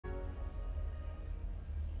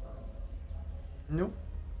Nope.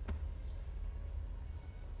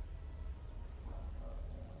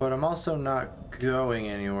 But I'm also not going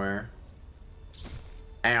anywhere.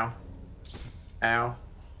 Ow. Ow.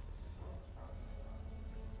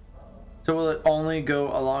 So will it only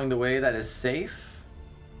go along the way that is safe?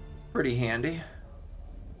 Pretty handy.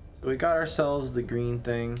 So we got ourselves the green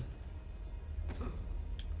thing.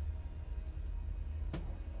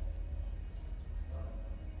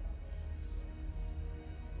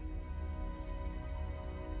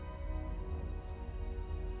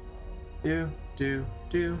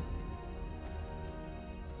 Do.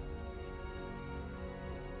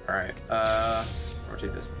 Alright,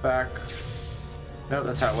 rotate this back. Nope,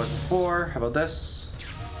 that's how it was before. How about this? Let's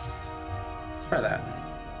try that.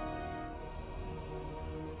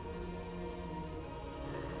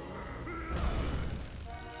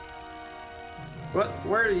 What?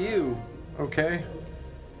 Where are you? Okay.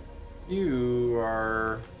 You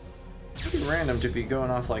are pretty random to be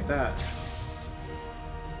going off like that.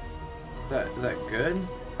 Is that good?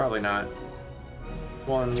 Probably not.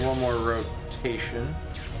 One more rotation.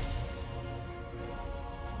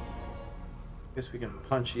 Guess we can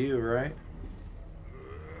punch you, right?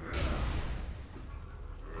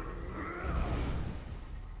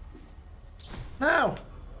 No!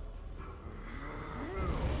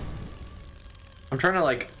 I'm trying to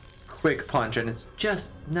like quick punch and it's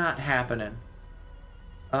just not happening.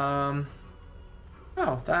 Oh,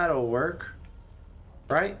 that'll work.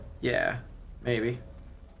 Right? Yeah, maybe.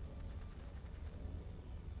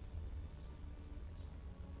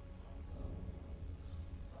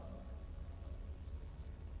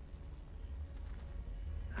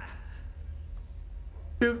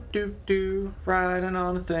 Do, riding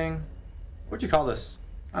on a thing. What'd you call this?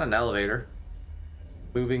 It's not an elevator.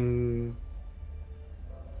 Moving.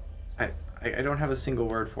 I don't have a single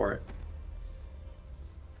word for it.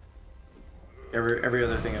 Every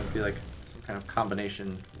other thing would be like some kind of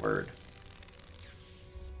combination word.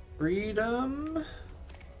 Freedom.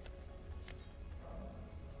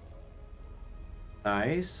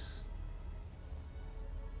 Nice.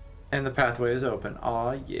 And the pathway is open.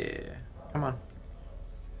 Aw, yeah. Come on.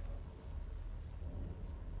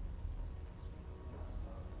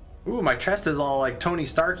 Ooh, my chest is all like Tony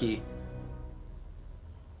Starky.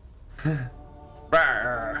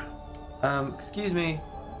 Excuse me.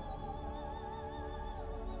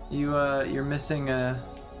 You're missing a...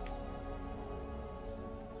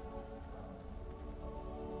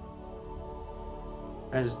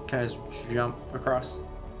 Can I just jump across?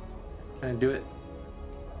 Can I do it?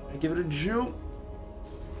 Can I give it a jump?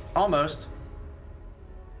 Almost.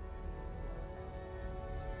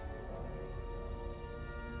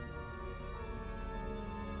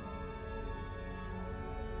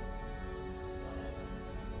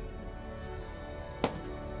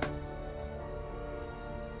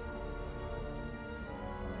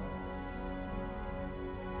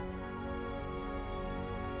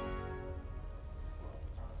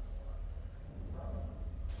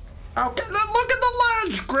 Oh, look at the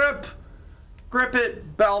ledge! Grip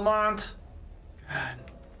it, Belmont. God.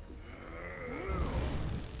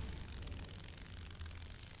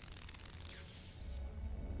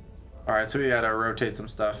 Alright, so we gotta rotate some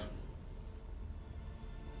stuff.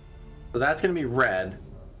 So that's gonna be red.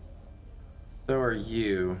 So are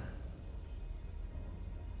you.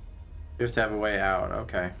 You have to have a way out,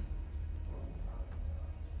 okay.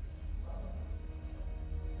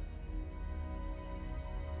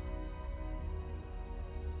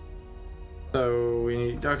 So we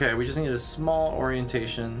need, okay, we just need a small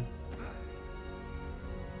orientation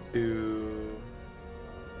to,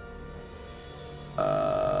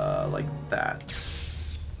 like that.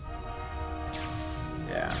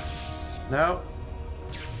 Yeah. Nope.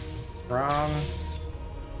 Wrong.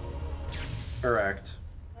 Correct.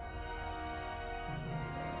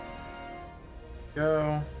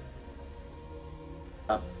 Go.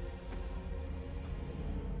 Up.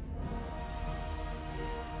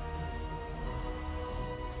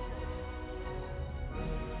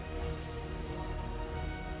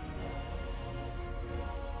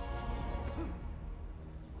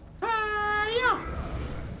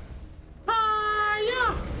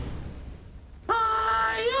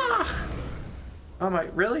 Oh my,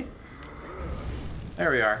 really?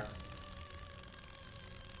 There we are.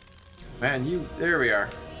 Man, there we are.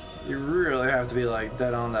 You really have to be like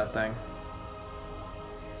dead on that thing.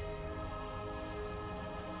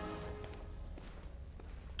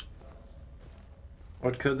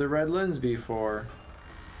 What could the red lens be for?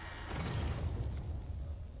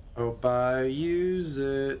 Hope I use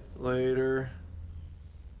it later.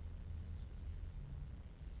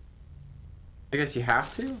 I guess you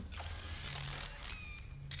have to?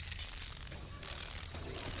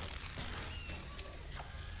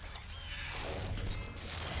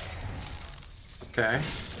 Okay.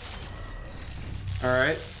 Alright,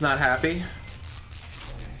 it's not happy.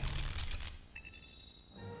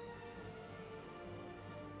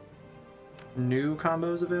 New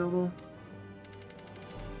combos available?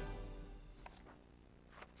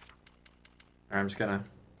 Alright, I'm just gonna...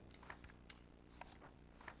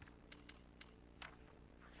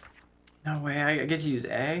 No way, I get to use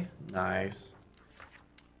A? Nice.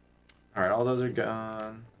 Alright, all those are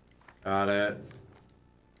gone. Got it.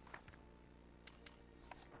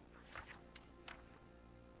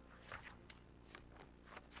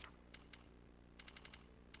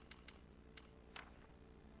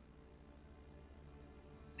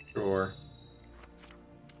 Sure.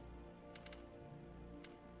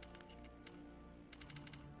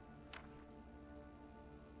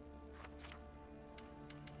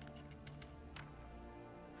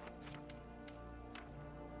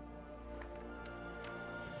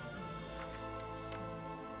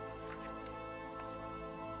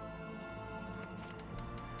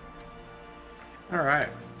 All right.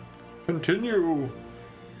 Continue.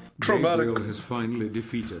 Traumatic. Gabriel has finally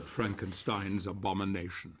defeated Frankenstein's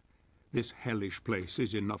abomination. This hellish place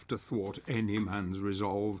is enough to thwart any man's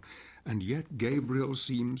resolve, and yet Gabriel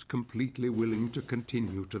seems completely willing to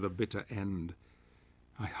continue to the bitter end.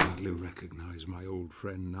 I hardly recognize my old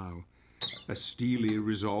friend now. A steely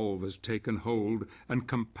resolve has taken hold, and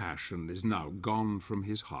compassion is now gone from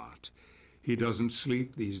his heart. He doesn't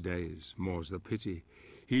sleep these days, more's the pity.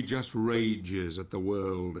 He just rages at the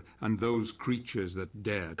world and those creatures that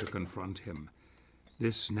dare to confront him.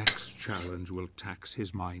 This next challenge will tax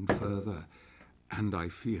his mind further, and I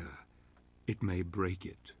fear it may break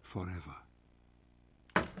it forever.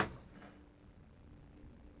 We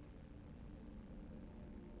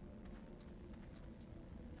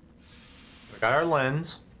got our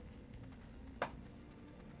lens.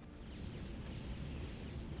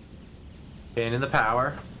 Gaining the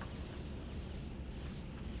power.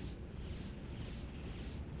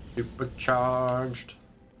 Supercharged.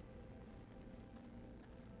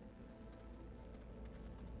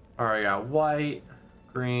 Alright, got white,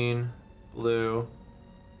 green, blue.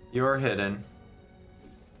 You're hidden.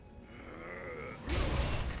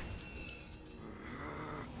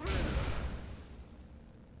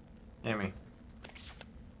 Gimme.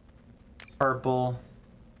 Purple,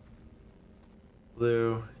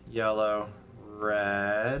 blue, yellow,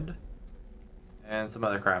 red, and some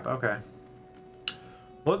other crap. Okay.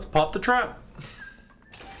 Let's pop the trap.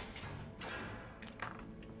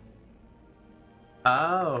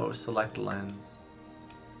 Oh, select lens.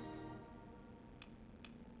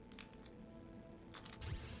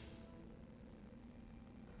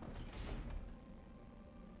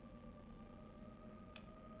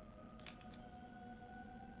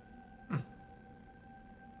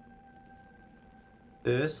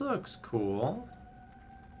 This looks cool.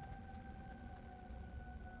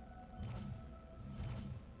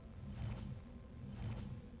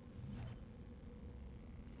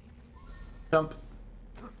 Jump.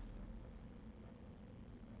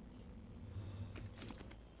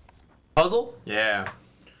 Puzzle? Yeah.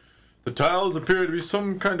 The tiles appear to be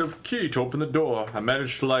some kind of key to open the door. I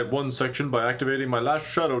managed to light one section by activating my last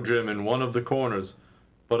shadow gem in one of the corners,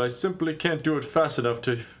 but I simply can't do it fast enough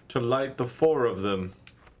to light the 4 of them.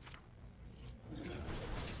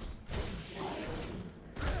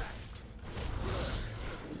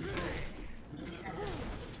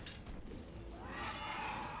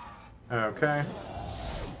 Okay.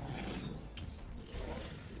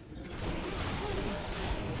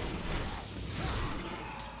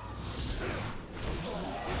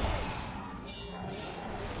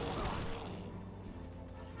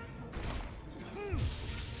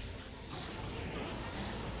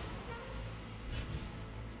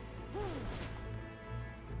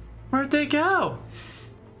 Where'd they go?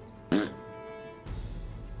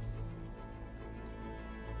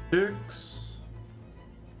 Six.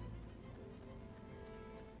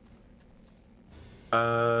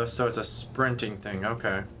 So it's a sprinting thing,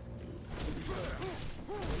 okay.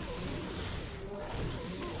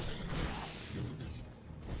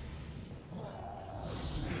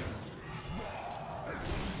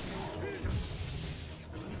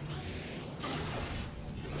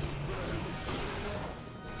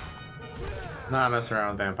 Not messing around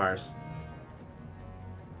with vampires.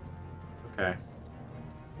 Okay.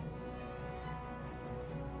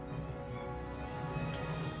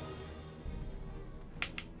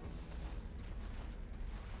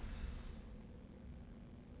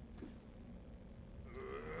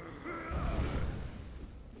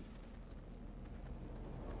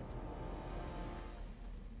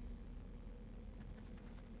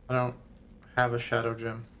 I don't have a shadow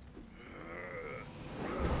gem.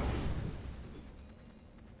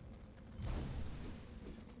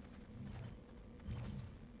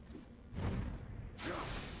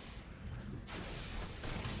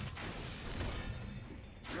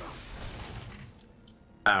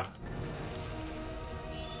 Oh.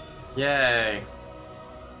 Yay.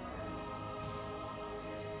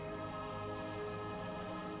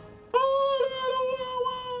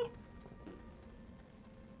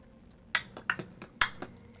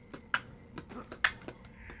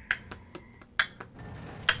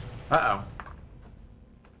 Uh-oh.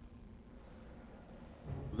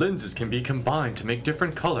 Lenses can be combined to make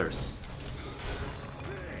different colors.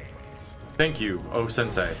 Thank you, oh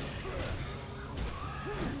sensei.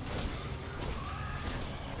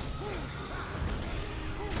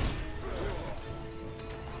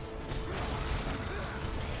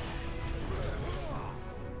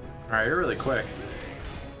 Alright, you're really quick.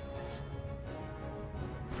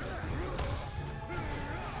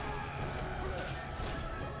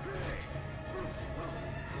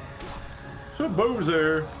 So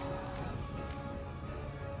Bowser.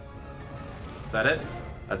 Is that it?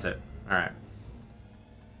 That's it. Alright.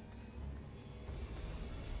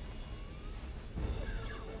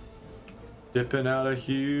 Dipping out of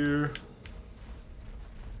here.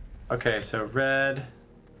 Okay, so red.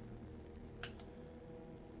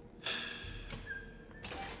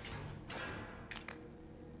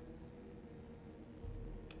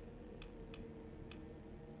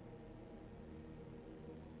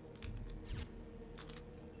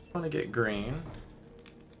 Want to get green.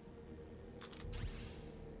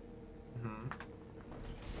 I'm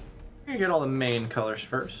gonna get all the main colors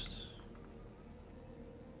first.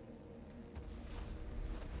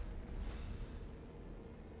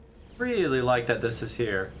 Really like that this is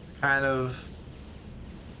here. Kind of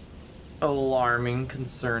alarming,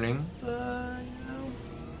 concerning, but you know,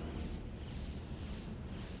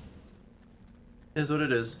 is what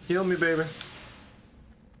it is. Heal me, baby.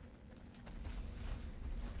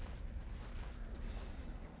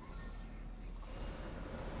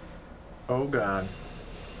 Oh God.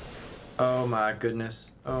 Oh my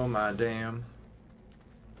goodness. Oh my damn.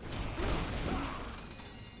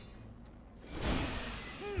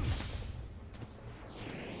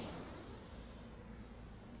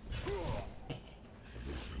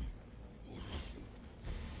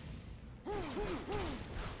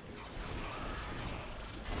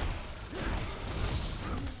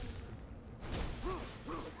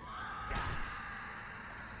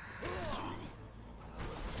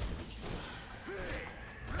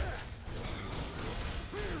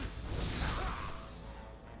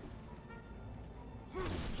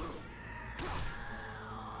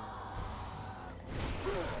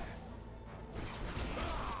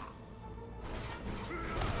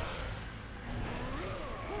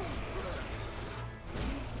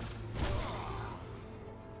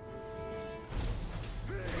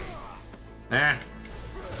 Nah.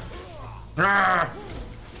 Ah!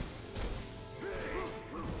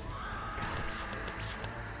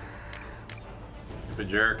 Stupid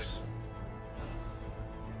jerks.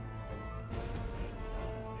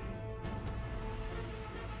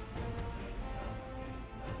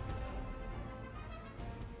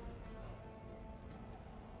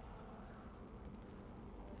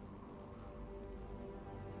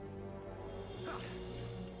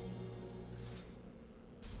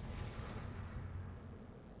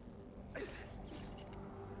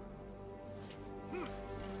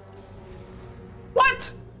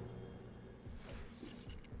 What?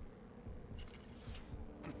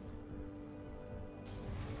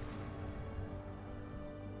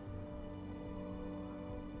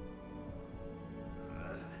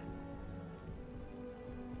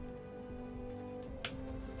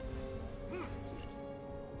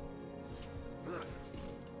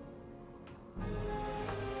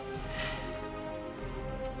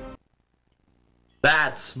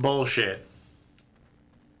 That's bullshit.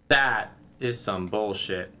 That is some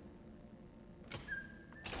bullshit.